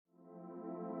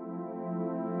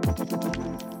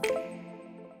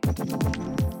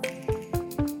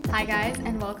Hi guys,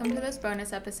 and welcome to this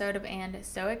bonus episode of And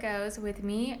So It Goes with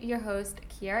me, your host,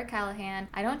 Kiara Callahan.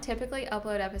 I don't typically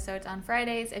upload episodes on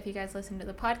Fridays. If you guys listen to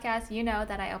the podcast, you know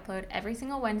that I upload every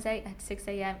single Wednesday at 6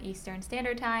 a.m. Eastern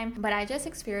Standard Time, but I just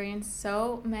experienced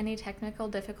so many technical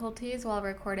difficulties while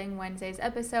recording Wednesday's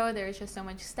episode. There was just so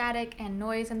much static and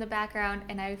noise in the background,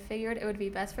 and I figured it would be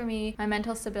best for me, my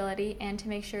mental stability, and to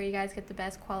make sure you guys get the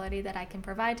best quality that I can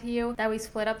provide to you, that we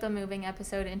split up the moving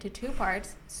episode into two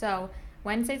parts. So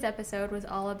Wednesday's episode was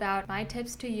all about my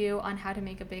tips to you on how to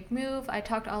make a big move. I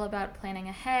talked all about planning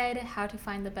ahead, how to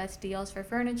find the best deals for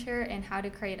furniture, and how to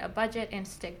create a budget and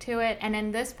stick to it. And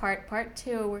in this part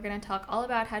two, we're going to talk all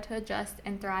about how to adjust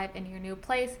and thrive in your new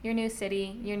place, your new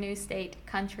city, your new state,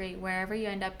 country, wherever you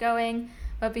end up going.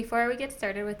 But before we get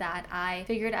started with that, I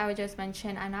figured I would just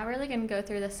mention I'm not really going to go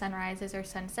through the sunrises or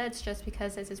sunsets just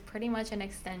because this is pretty much an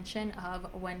extension of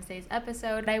Wednesday's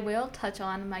episode. I will touch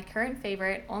on my current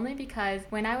favorite only because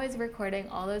when I was recording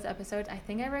all those episodes, I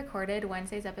think I recorded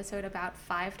Wednesday's episode about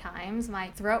 5 times. My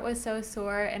throat was so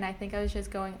sore and I think I was just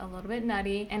going a little bit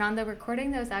nutty. And on the recording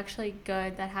that was actually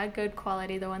good, that had good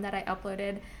quality, the one that I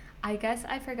uploaded, I guess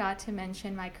I forgot to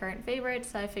mention my current favorite,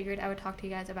 so I figured I would talk to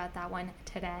you guys about that one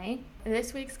today.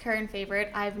 This week's current favorite,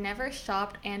 I've never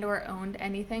shopped and or owned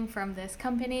anything from this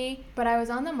company, but I was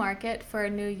on the market for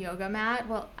a new yoga mat.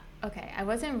 Okay, I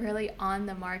wasn't really on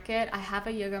the market. I have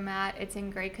a yoga mat. It's in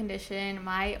great condition.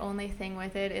 My only thing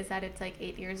with it is that it's like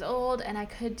 8 years old and I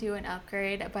could do an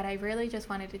upgrade, but I really just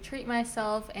wanted to treat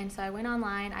myself, and so I went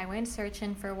online, I went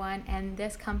searching for one, and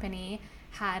this company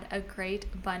had a great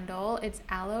bundle. It's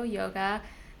Alo Yoga.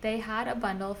 They had a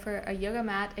bundle for a yoga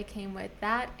mat. It came with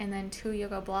that and then 2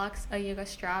 yoga blocks, a yoga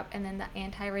strap, and then the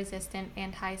anti-resistant,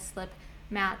 anti-slip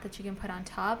mat that you can put on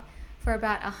top for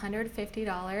about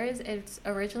 $150. It's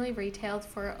originally retailed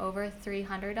for over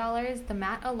 $300. The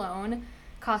mat alone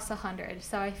costs $100.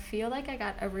 So I feel like I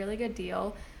got a really good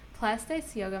deal. Plus,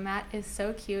 this yoga mat is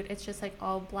so cute. It's just like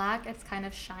all black. It's kind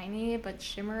of shiny but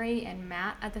shimmery and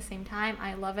matte at the same time.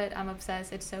 I love it. I'm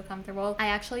obsessed. It's so comfortable. I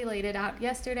actually laid it out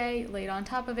yesterday, laid on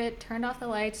top of it, turned off the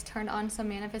lights, turned on some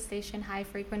manifestation high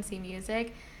frequency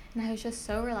music, and I was just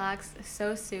so relaxed,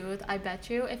 so soothed. I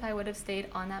bet you if I would have stayed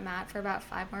on that mat for about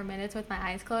 5 more minutes with my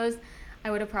eyes closed,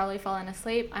 I would have probably fallen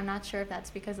asleep. I'm not sure if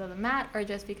that's because of the mat or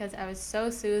just because I was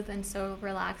so soothed and so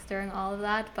relaxed during all of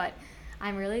that, but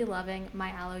I'm really loving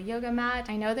my Alo Yoga mat.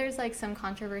 I know there's like some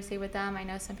controversy with them. I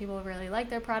know some people really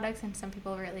like their products and some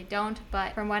people really don't,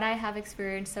 but from what I have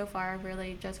experienced so far,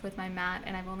 really just with my mat,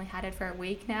 and I've only had it for a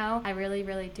week now, I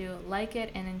really do like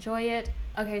it and enjoy it.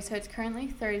 Okay, so it's currently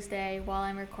Thursday while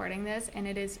I'm recording this, and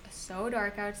it is so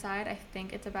dark outside. I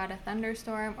think it's about a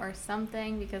thunderstorm or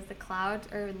something because the clouds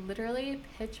are literally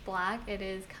pitch black. It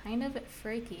is kind of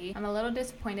freaky. I'm a little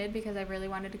disappointed because I really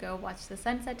wanted to go watch the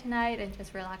sunset tonight and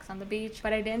just relax on the beach,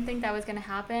 but I didn't think that was going to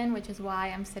happen, which is why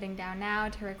I'm sitting down now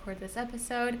to record this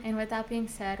episode. And with that being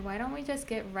said, why don't we just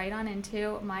get right on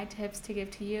into my tips to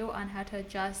give to you on how to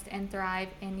adjust and thrive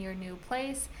in your new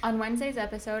place. On Wednesday's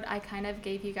episode, I kind of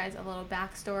gave you guys a little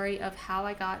backstory of how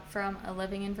I got from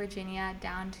living in Virginia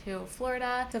down to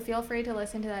Florida. So feel free to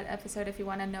listen to that episode if you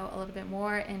want to know a little bit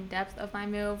more in depth of my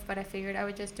move, but I figured I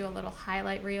would just do a little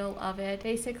highlight reel of it.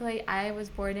 Basically, I was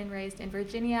born and raised in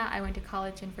Virginia. I went to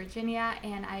college in Virginia,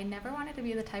 and I never wanted to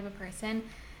be the type of person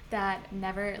that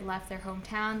never left their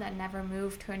hometown, that never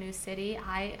moved to a new city.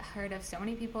 I heard of so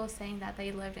many people saying that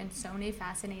they lived in so many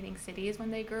fascinating cities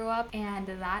when they grew up, and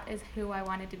that is who I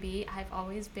wanted to be. I've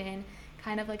always been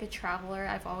kind of like a traveler.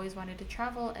 I've always wanted to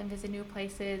travel and visit new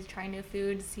places, try new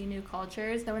foods, see new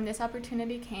cultures. So when this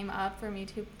opportunity came up for me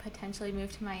to potentially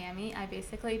move to Miami, I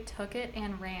basically took it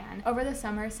and ran. Over the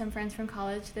summer, some friends from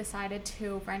college decided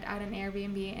to rent out an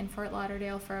Airbnb in Fort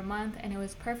Lauderdale for a month, and it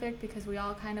was perfect because we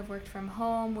all kind of worked from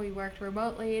home. We worked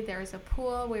remotely. There was a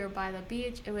pool. We were by the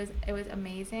beach. It was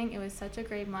amazing. It was such a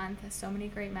great month. So many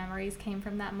great memories came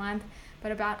from that month.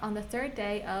 But about on the 3rd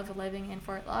day of living in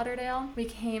Fort Lauderdale, we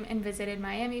came and visited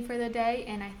Miami for the day,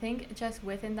 and I think just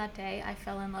within that day, I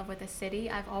fell in love with the city.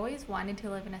 I've always wanted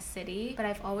to live in a city, but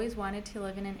I've always wanted to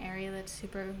live in an area that's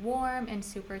super warm and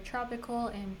super tropical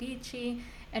and beachy,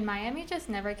 and Miami just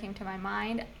never came to my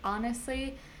mind.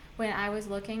 Honestly, when I was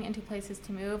looking into places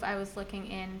to move, I was looking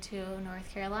into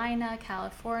North Carolina,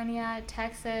 California,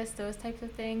 Texas, those types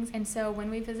of things. And so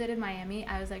when we visited Miami,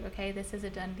 I was like, okay, this is a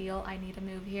done deal. I need to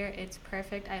move here. It's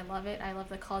perfect. I love it. I love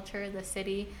the culture, the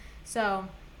city. So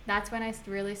that's when I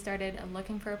really started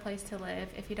looking for a place to live.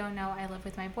 If you don't know, I live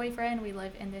with my boyfriend. We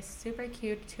live in this super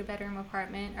cute 2-bedroom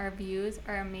apartment. Our views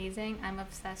are amazing. I'm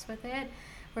obsessed with it.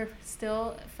 We're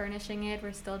still furnishing it,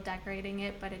 we're still decorating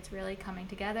it, but it's really coming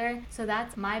together. So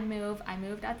that's my move. I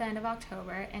moved at the end of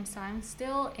October, and so I'm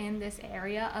still in this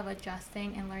area of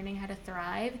adjusting and learning how to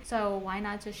thrive. So why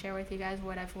not just share with you guys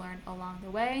what I've learned along the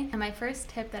way? And my first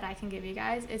tip that I can give you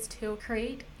guys is to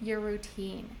create your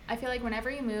routine. I feel like whenever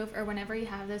you move or whenever you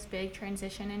have this big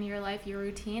transition in your life, your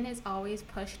routine is always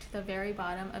pushed to the very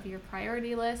bottom of your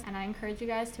priority list, and I encourage you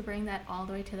guys to bring that all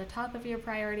the way to the top of your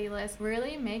priority list.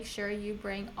 Really make sure you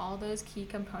bring all those key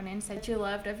components that you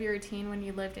loved of your routine when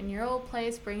you lived in your old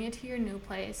place, bring it to your new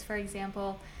place. For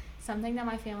example, something that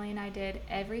my family and I did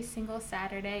every single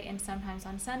Saturday and sometimes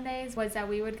on Sundays was that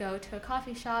we would go to a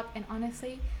coffee shop, and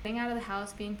honestly, getting out of the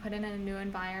house, being put in a new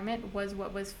environment was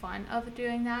what was fun of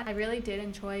doing that. I really did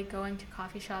enjoy going to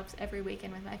coffee shops every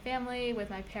weekend with my family, with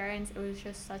my parents. It was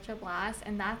just such a blast,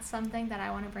 and that's something that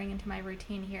I want to bring into my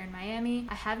routine here in Miami.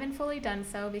 I haven't fully done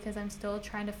so because I'm still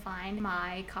trying to find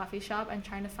my coffee shop. I'm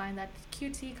trying to find that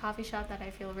cutesy coffee shop that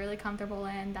I feel really comfortable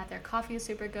in, that their coffee is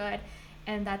super good,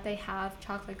 and that they have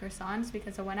chocolate croissants,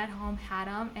 because the one at home had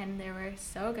them and they were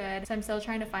so good. So I'm still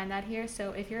trying to find that here.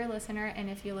 So if you're a listener and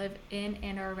if you live in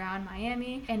and or around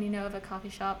Miami and you know of a coffee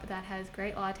shop that has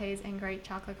great lattes and great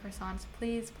chocolate croissants,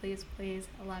 please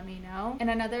let me know.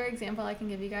 And another example I can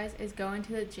give you guys is going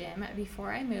to the gym.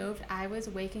 Before I moved, I was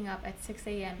waking up at 6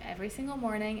 a.m. every single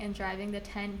morning and driving the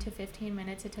 10 to 15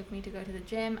 minutes it took me to go to the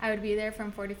gym. I would be there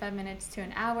from 45 minutes to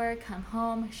an hour, come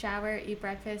home, shower, eat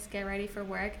breakfast, get ready for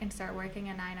work, and start working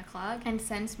at 9 o'clock. And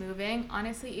since moving,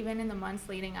 honestly, even in the months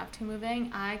leading up to moving,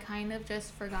 I kind of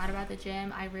just forgot about the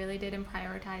gym. I really didn't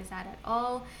prioritize that at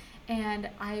all, and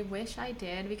I wish I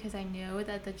did, because I knew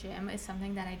that the gym is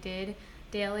something that I did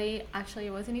daily. Actually,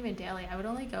 it wasn't even daily. I would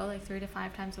only go like 3 to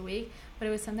 5 times a week, but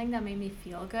it was something that made me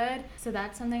feel good. So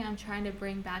that's something I'm trying to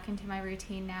bring back into my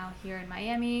routine now here in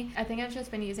Miami. I think I've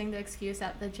just been using the excuse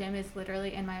that the gym is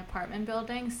literally in my apartment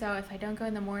building. So if I don't go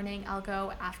in the morning, I'll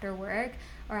go after work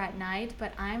or at night,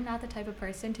 but I'm not the type of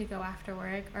person to go after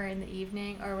work or in the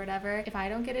evening or whatever. If I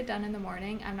don't get it done in the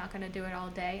morning, I'm not going to do it all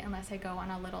day unless I go on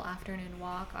a little afternoon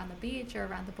walk on the beach or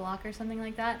around the block or something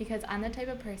like that, because I'm the type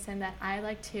of person that I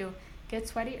like to get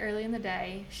sweaty early in the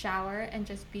day, shower, and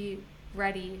just be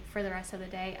ready for the rest of the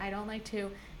day. I don't like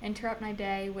to interrupt my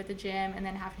day with the gym and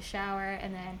then have to shower,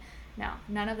 and then no,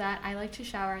 none of that. I like to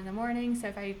shower in the morning, so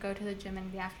if I go to the gym in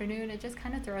the afternoon, it just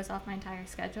kind of throws off my entire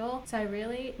schedule. So I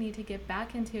really need to get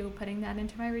back into putting that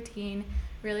into my routine,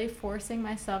 really forcing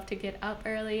myself to get up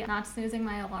early, not snoozing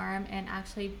my alarm, and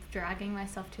actually dragging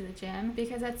myself to the gym,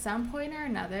 because at some point or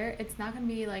another, it's not going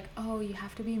to be like, oh, you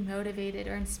have to be motivated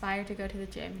or inspired to go to the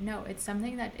gym. No, it's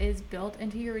something that is built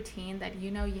into your routine that you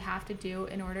know you have to do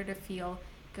in order to feel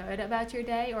good about your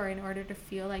day, or in order to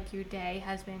feel like your day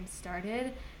has been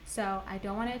started. So I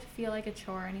don't want it to feel like a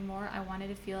chore anymore. I want it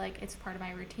to feel like it's part of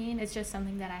my routine. It's just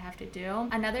something that I have to do.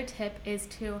 Another tip is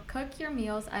to cook your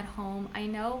meals at home. I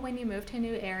know when you move to a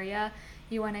new area,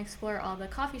 you want to explore all the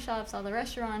coffee shops, all the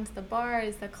restaurants, the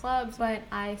bars, the clubs, but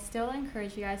I still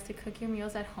encourage you guys to cook your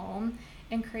meals at home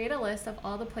and create a list of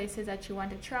all the places that you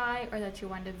want to try or that you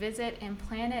want to visit and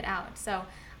plan it out. So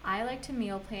I like to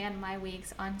meal plan my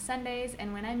weeks on Sundays,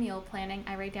 and when I'm meal planning,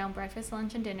 I write down breakfast,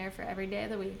 lunch, and dinner for every day of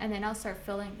the week, and then I'll start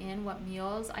filling in what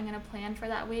meals I'm going to plan for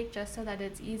that week, just so that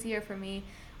it's easier for me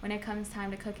when it comes time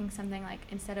to cooking something. Like,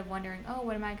 instead of wondering, oh,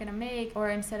 what am I going to make,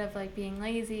 or instead of like being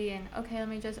lazy and okay, let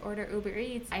me just order Uber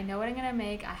Eats, I know what I'm going to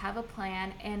make, I have a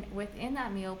plan, and within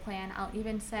that meal plan, I'll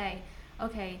even say,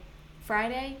 okay,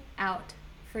 Friday out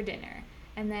for dinner,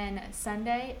 and then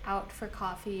Sunday out for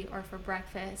coffee or for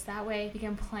breakfast. That way you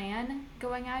can plan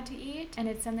going out to eat, and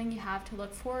it's something you have to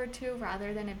look forward to,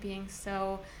 rather than it being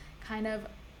so kind of,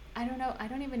 I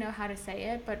don't even know how to say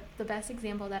it, but the best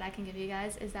example that I can give you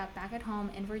guys is that back at home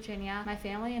in Virginia, my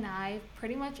family and I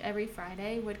pretty much every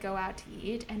Friday would go out to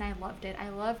eat, and I loved it. I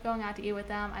loved going out to eat with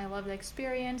them. I loved the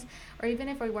experience. Or even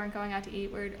if we weren't going out to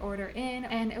eat, we'd order in,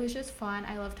 and it was just fun.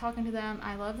 I love talking to them.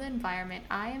 I love the environment.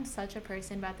 I am such a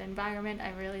person about the environment.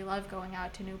 I really love going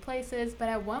out to new places. But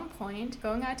at one point,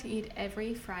 going out to eat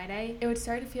every Friday, it would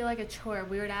start to feel like a chore.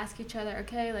 We would ask each other,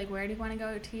 okay, like, where do you want to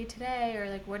go to eat today? Or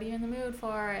like, what are you in the mood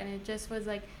for? And it just was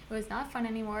like, it was not fun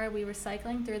anymore. We were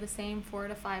cycling through the same 4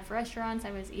 to 5 restaurants.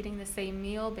 I was eating the same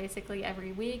meal basically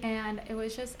every week, and it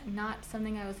was just not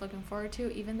something I was looking forward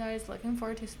to. Even though I was looking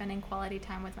forward to spending quality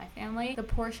time with my family, the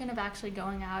portion of actually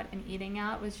going out and eating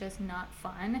out was just not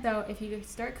fun. So if you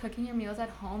start cooking your meals at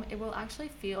home, it will actually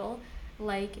feel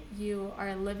like you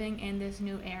are living in this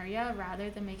new area rather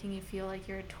than making you feel like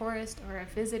you're a tourist or a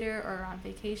visitor or on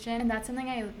vacation. And that's something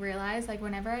I realized, like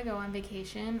whenever I go on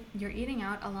vacation, you're eating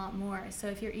out a lot more. So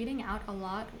if you're eating out a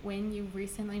lot when you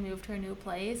recently moved to a new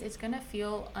place, it's gonna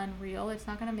feel unreal. It's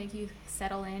not gonna make you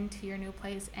settle into your new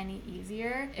place any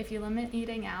easier. If you limit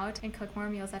eating out and cook more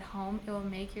meals at home, it will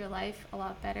make your life a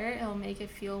lot better. It will make it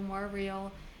feel more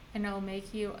real, and it'll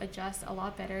make you adjust a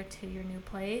lot better to your new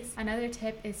place. Another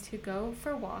tip is to go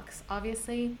for walks.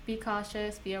 Obviously, be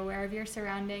cautious, be aware of your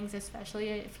surroundings, especially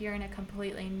if you're in a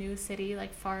completely new city,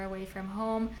 like far away from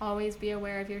home. Always be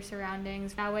aware of your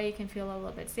surroundings. That way you can feel a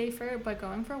little bit safer, but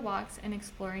going for walks and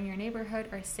exploring your neighborhood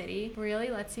or city really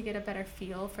lets you get a better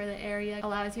feel for the area,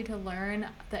 allows you to learn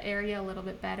the area a little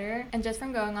bit better. And just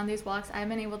from going on these walks, I've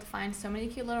been able to find so many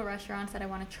cute little restaurants that I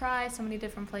want to try, so many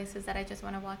different places that I just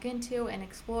want to walk into and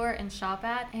explore and shop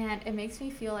at, and it makes me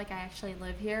feel like I actually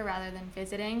live here rather than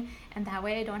visiting. And that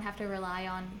way I don't have to rely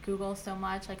on Google so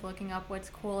much, like looking up what's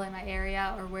cool in my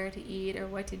area or where to eat or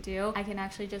what to do. I can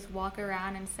actually just walk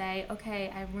around and say,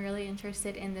 okay, I'm really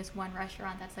interested in this one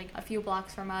restaurant that's like a few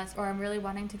blocks from us, or I'm really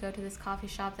wanting to go to this coffee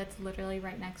shop that's literally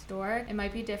right next door. It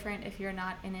might be different if you're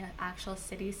not in an actual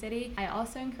city. I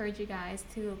also encourage you guys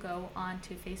to go on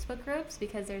to Facebook groups,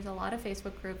 because there's a lot of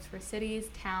Facebook groups for cities,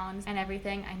 towns, and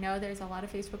everything. I know there's a lot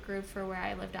of Facebook groups for where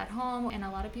I lived at home, and a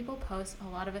lot of people post a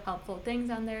lot of helpful things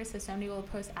on there. So somebody will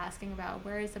post asking about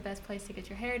where is the best place to get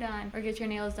your hair done or get your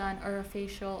nails done or a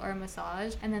facial or a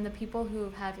massage, and then the people who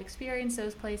have experienced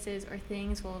those places or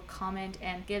things will comment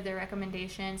and give their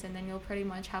recommendations, and then you'll pretty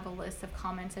much have a list of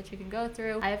comments that you can go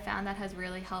through. I have found that has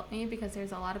really helped me, because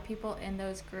there's a lot of people in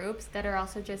those groups that are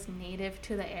also just native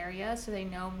to the area, so they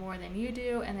know more than you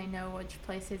do, and they know which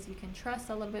places you can trust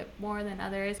a little bit more than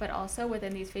others. But also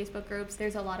within these Facebook groups,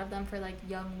 there's a lot of them for like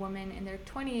young women in their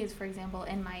 20s, for example,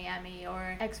 in Miami,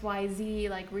 or XYZ,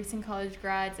 like recent college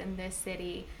grads in this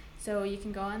city. So you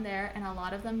can go on there, and a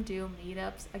lot of them do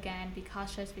meetups. Again, be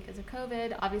cautious because of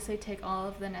COVID. Obviously take all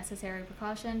of the necessary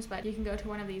precautions, but you can go to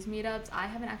one of these meetups. I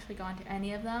haven't actually gone to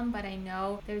any of them, but I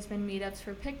know there's been meetups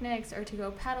for picnics or to go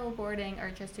paddle boarding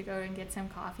or just to go and get some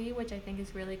coffee, which I think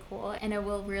is really cool. And it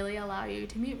will really allow you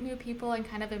to meet new people and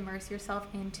kind of immerse yourself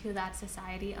into that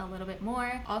society a little bit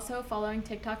more. Also, following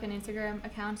TikTok and Instagram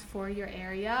accounts for your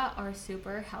area are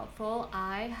super helpful.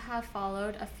 I have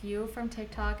followed a few from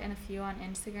TikTok and a few on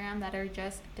Instagram that are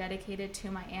just dedicated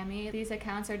to Miami. These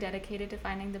accounts are dedicated to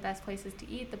finding the best places to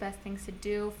eat, the best things to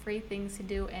do, free things to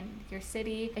do in your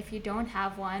city. If you don't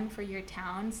have one for your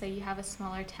town, say you have a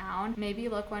smaller town, maybe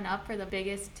look one up for the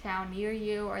biggest town near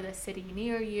you or the city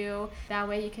near you. That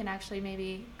way you can actually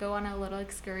maybe go on a little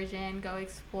excursion, go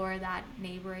explore that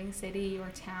neighboring city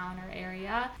or town or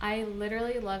area. I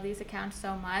literally love these accounts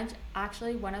so much.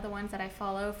 Actually, one of the ones that I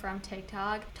follow from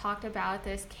TikTok talked about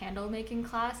this candle making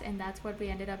class, and that's what we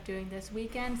ended up doing this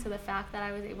weekend. So the fact that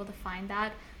I was able to find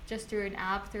that just through an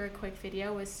app, through a quick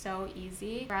video, was so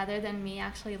easy. Rather than me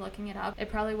actually looking it up, it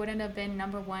probably wouldn't have been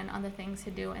number one on the things to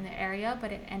do in the area,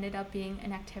 but it ended up being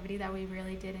an activity that we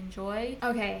really did enjoy.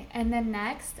 Okay, and then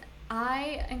next,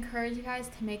 I encourage you guys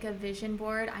to make a vision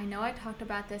board. I know I talked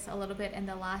about this a little bit in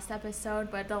the last episode,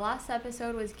 but the last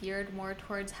episode was geared more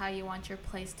towards how you want your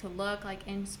place to look, like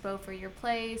inspo for your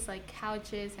place, like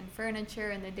couches and furniture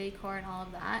and the decor and all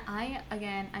of that.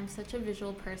 I'm such a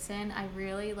visual person. I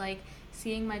really like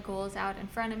seeing my goals out in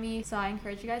front of me. So I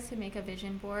encourage you guys to make a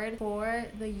vision board for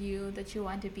the you that you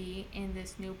want to be in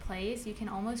this new place. You can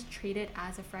almost treat it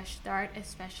as a fresh start,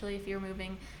 especially if you're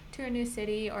moving to a new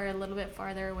city or a little bit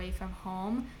farther away from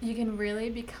home. You can really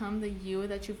become the you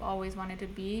that you've always wanted to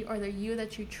be, or the you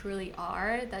that you truly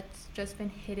are, that's just been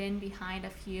hidden behind a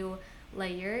few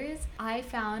layers. I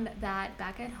found that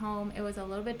back at home it was a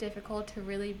little bit difficult to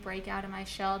really break out of my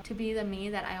shell to be the me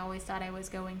that I always thought I was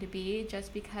going to be,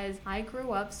 just because I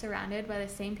grew up surrounded by the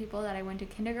same people that I went to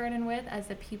kindergarten with as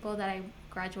the people that I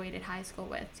graduated high school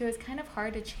with. So it's kind of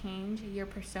hard to change your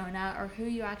persona or who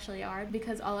you actually are,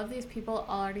 because all of these people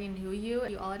already knew you.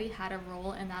 You already had a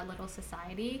role in that little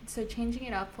society. So changing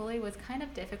it up fully was kind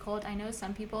of difficult. I know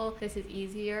some people this is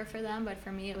easier for them, but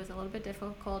for me it was a little bit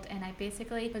difficult, and I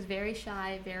basically was very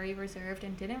shy, very reserved,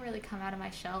 and didn't really come out of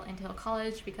my shell until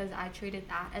college, because I treated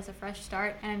that as a fresh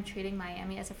start, and I'm treating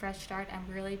Miami as a fresh start.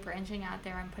 I'm really branching out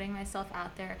there. I'm putting myself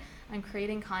out there. I'm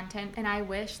creating content, and I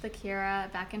wish the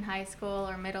Kiara back in high school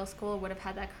or middle school would have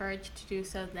had that courage to do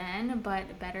so then,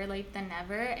 but better late than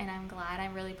never, and I'm glad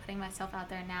I'm really putting myself out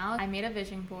there now. I made a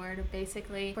vision board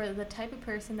basically for the type of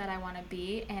person that I want to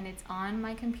be, and it's on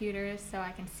my computer so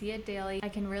I can see it daily. I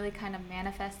can really kind of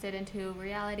manifest it into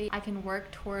reality. I can work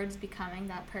towards becoming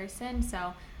that person.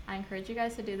 So I encourage you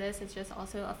guys to do this. It's just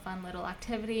also a fun little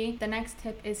activity. The next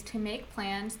tip is to make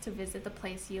plans to visit the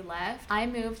place you left. I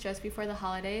moved just before the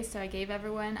holidays, so I gave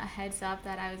everyone a heads up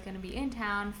that I was going to be in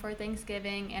town for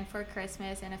Thanksgiving and for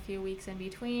Christmas and a few weeks in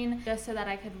between, just so that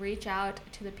I could reach out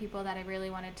to the people that I really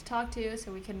wanted to talk to,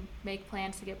 so we can make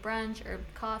plans to get brunch or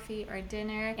coffee or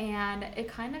dinner. And it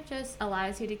kind of just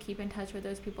allows you to keep in touch with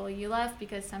those people you left,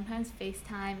 because sometimes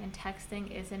FaceTime and texting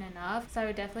isn't enough. So I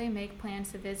would definitely make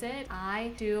plans to visit.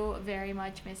 I do very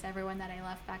much miss everyone that I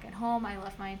left back at home. I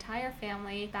left my entire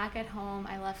family back at home.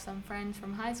 I left some friends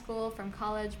from high school, from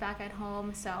college back at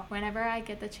home. So whenever I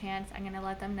get the chance, I'm gonna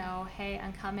let them know, hey,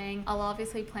 I'm coming. I'll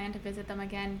obviously plan to visit them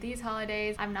again these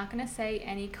holidays. I'm not gonna say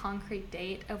any concrete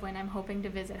date of when I'm hoping to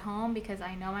visit home, because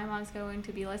I know my mom's going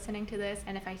to be listening to this,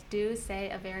 and if I do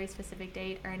say a very specific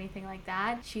date or anything like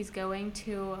that, she's going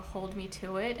to hold me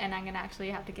to it, and I'm gonna actually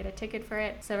have to get a ticket for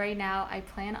it. So right now I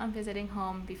plan on visiting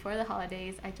home before the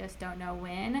holidays. I just don't know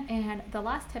when. And the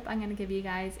last tip I'm gonna give you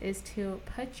guys is to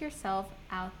put yourself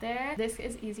out there. This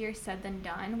is easier said than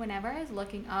done. Whenever I was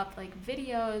looking up like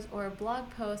videos or blog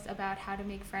posts about how to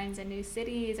make friends in new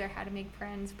cities or how to make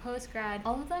friends post-grad,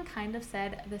 all of them kind of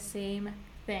said the same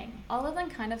thing.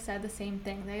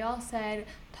 They all said,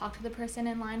 talk to the person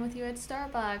in line with you at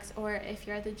Starbucks, or if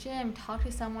you're at the gym, talk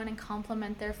to someone and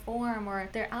compliment their form or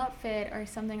their outfit or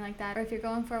something like that. Or if you're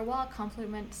going for a walk,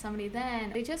 compliment somebody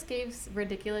then. They just gave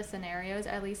ridiculous scenarios.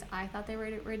 At least I thought they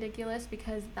were ridiculous,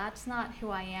 because that's not who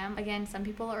I am. Again, some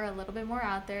people are a little bit more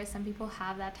out there. Some people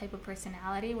have that type of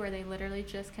personality where they literally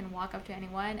just can walk up to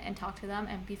anyone and talk to them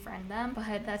and befriend them,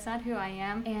 but that's not who I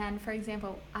am. And for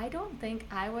example, I don't think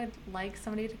I would like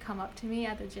somebody to come up to me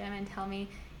at the gym and tell me,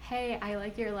 hey, I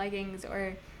like your leggings,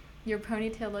 or your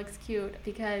ponytail looks cute,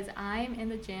 because I'm in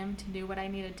the gym to do what I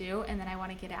need to do and then I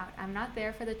want to get out. I'm not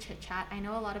there for the chit chat. I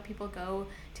know a lot of people go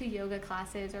to yoga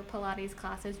classes or Pilates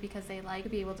classes because they like to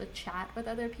be able to chat with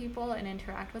other people and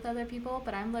interact with other people,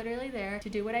 but I'm literally there to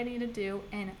do what I need to do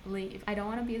and leave. I don't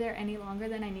want to be there any longer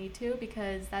than I need to,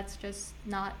 because that's just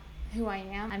not who I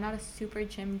am. I'm not a super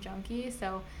gym junkie,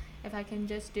 so if I can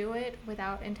just do it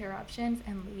without interruptions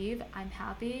and leave, I'm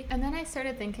happy. And then I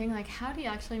started thinking, like, how do you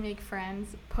actually make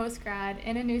friends post-grad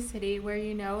in a new city where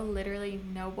you know literally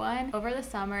no one? Over the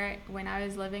summer, when I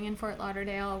was living in Fort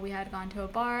Lauderdale, we had gone to a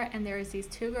bar, and there was these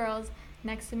two girls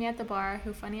next to me at the bar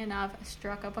who, funny enough,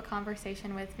 struck up a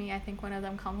conversation with me. I think one of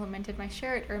them complimented my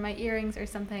shirt or my earrings or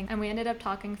something, and we ended up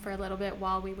talking for a little bit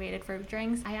while we waited for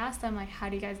drinks. I asked them, like, how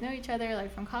do you guys know each other,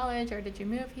 like from college, or did you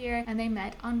move here? And they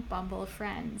met on Bumble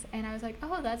Friends, and I was like,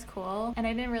 oh, that's cool. And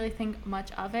I didn't really think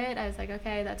much of it. I was like,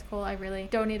 okay, that's cool. I really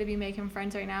don't need to be making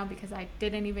friends right now, because I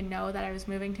didn't even know that I was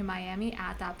moving to Miami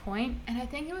at that point. And I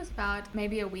think it was about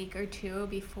maybe a week or two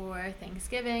before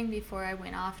Thanksgiving, before I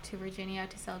went off to Virginia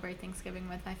to celebrate Thanksgiving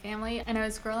with my family, and I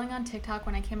was scrolling on TikTok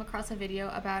when I came across a video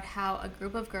about how a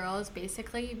group of girls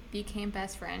basically became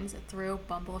best friends through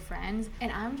Bumble Friends. And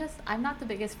I'm not the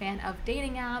biggest fan of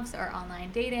dating apps or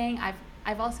online dating.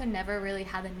 I've also never really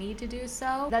had the need to do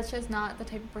so. That's just not the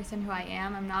type of person who I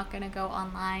am. I'm not gonna go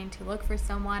online to look for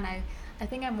someone. I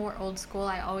think I'm more old school.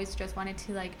 I always just wanted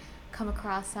to like come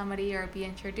across somebody or be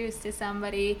introduced to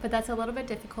somebody, but that's a little bit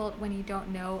difficult when you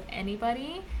don't know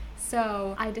anybody.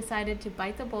 So I decided to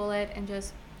bite the bullet and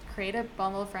just create a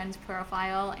Bumble Friends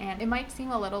profile. And it might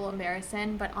seem a little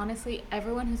embarrassing, but honestly,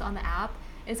 everyone who's on the app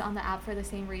is on the app for the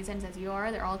same reasons as you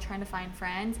are. They're all trying to find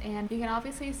friends, and you can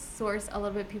obviously source a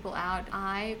little bit people out.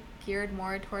 I geared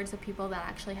more towards the people that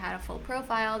actually had a full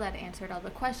profile, that answered all the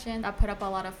questions, that put up a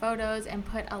lot of photos, and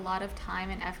put a lot of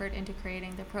time and effort into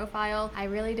creating the profile. I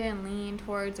really didn't lean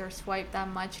towards or swipe that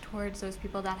much towards those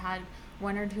people that had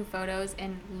one or two photos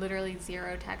and literally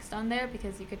zero text on there,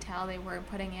 because you could tell they weren't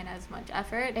putting in as much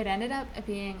effort. It ended up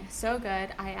being so good.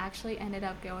 I actually ended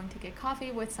up going to get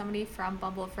coffee with somebody from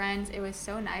Bumble Friends. It was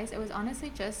so nice. It was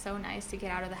honestly just so nice to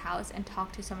get out of the house and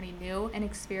talk to somebody new and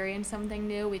experience something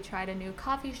new. We tried a new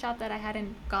coffee shop that I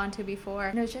hadn't gone to before,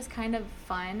 and it was just kind of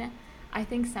fun. I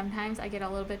think sometimes I get a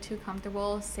little bit too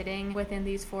comfortable sitting within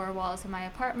these four walls of my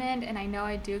apartment, and I know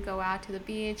I do go out to the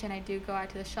beach and I do go out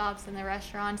to the shops and the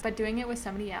restaurants, but doing it with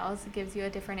somebody else gives you a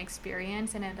different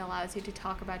experience, and it allows you to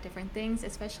talk about different things,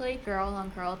 especially girl on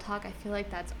girl talk. I feel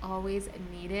like that's always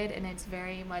needed, and it's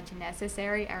very much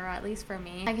necessary, or at least for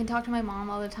me. I can talk to my mom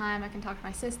all the time, I can talk to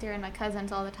my sister and my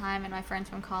cousins all the time, and my friends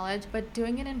from college, but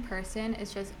doing it in person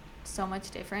is just so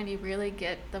much different. You really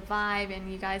get the vibe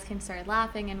and you guys can start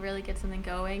laughing and really get something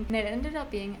going. And it ended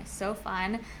up being so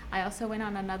fun. I also went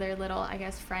on another little, I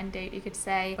guess, friend date, you could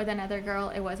say, with another girl.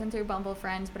 It wasn't through Bumble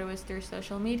Friends, but it was through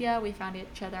social media. We found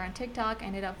each other on TikTok,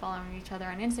 ended up following each other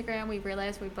on Instagram. We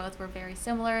realized we both were very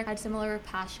similar, had similar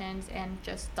passions and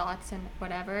just thoughts and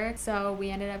whatever. So we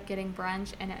ended up getting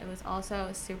brunch, and it was also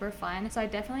super fun. So I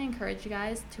definitely encourage you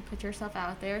guys to put yourself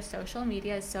out there. Social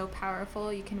media is so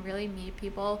powerful. You can really meet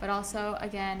people, but also,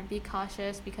 again, be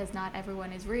cautious because not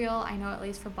everyone is real. I know at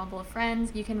least for Bumble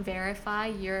Friends, you can verify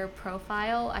your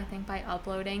profile, I think, by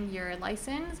uploading your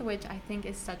license, which I think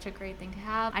is such a great thing to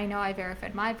have. I know I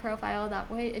verified my profile. That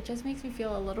way it just makes me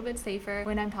feel a little bit safer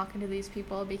when I'm talking to these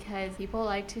people, because people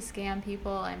like to scam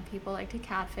people and people like to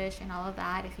catfish and all of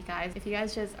that. If you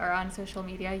guys just are on social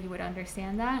media, you would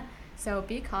understand that. So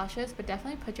be cautious, but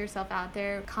definitely put yourself out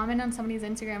there. Comment on somebody's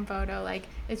Instagram photo. Like,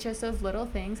 it's just those little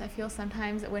things. I feel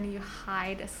sometimes when you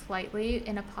hide slightly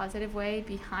in a positive way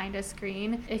behind a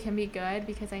screen, it can be good,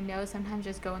 because I know sometimes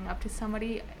just going up to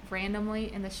somebody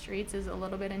randomly in the streets is a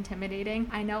little bit intimidating.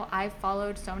 I know I've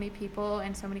followed so many people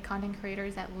and so many content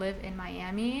creators that live in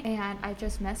Miami, and I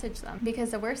just messaged them,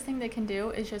 because the worst thing they can do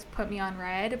is just put me on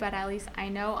red. But at least I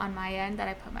know on my end that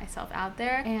I put myself out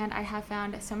there, and I have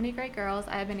found so many great girls.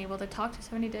 I have been able to talk to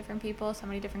so many different people, so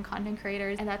many different content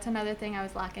creators, and that's another thing I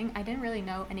was lacking. I didn't really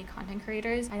know any content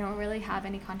creators. I don't really have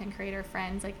any content creator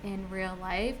friends like in real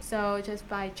life. So just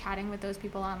by chatting with those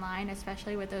people online,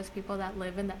 especially with those people that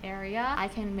live in the area, I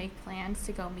can make plans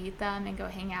to go meet them and go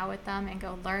hang out with them and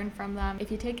go learn from them. If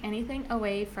you take anything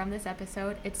away from this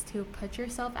episode, it's to put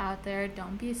yourself out there.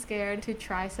 Don't be scared to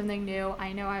try something new.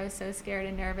 I know I was so scared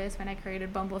and nervous when I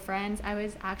created Bumble Friends. I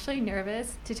was actually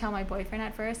nervous to tell my boyfriend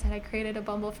at first that I created a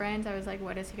Bumble Friends. I was like,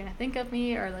 what is he gonna think of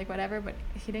me, or like whatever, but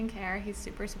he didn't care. He's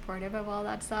super supportive of all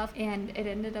that stuff, and it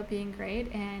ended up being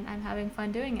great, and I'm having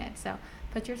fun doing it. So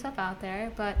put yourself out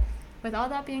there. But with all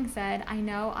that being said, I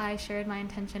know I shared my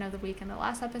intention of the week in the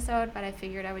last episode, but I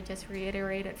figured I would just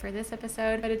reiterate it for this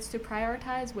episode. But it's to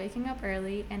prioritize waking up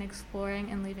early and exploring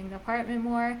and leaving the apartment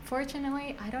more.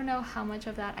 Fortunately, I don't know how much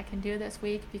of that I can do this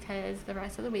week, because the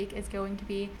rest of the week is going to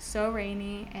be so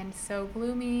rainy and so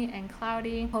gloomy and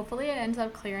cloudy. Hopefully it ends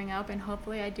up clearing up, and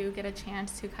hopefully I do get a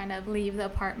chance to kind of leave the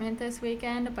apartment this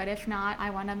weekend. But if not,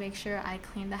 I want to make sure I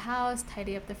clean the house,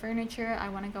 tidy up the furniture. I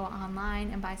want to go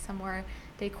online and buy some more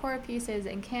decor pieces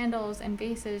and candles and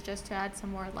vases just to add some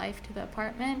more life to the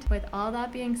apartment. With all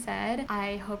that being said,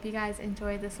 I hope you guys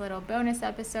enjoyed this little bonus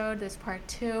episode, this part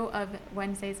 2 of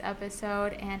Wednesday's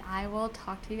episode, and I will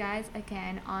talk to you guys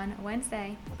again on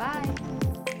Wednesday.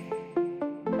 Bye!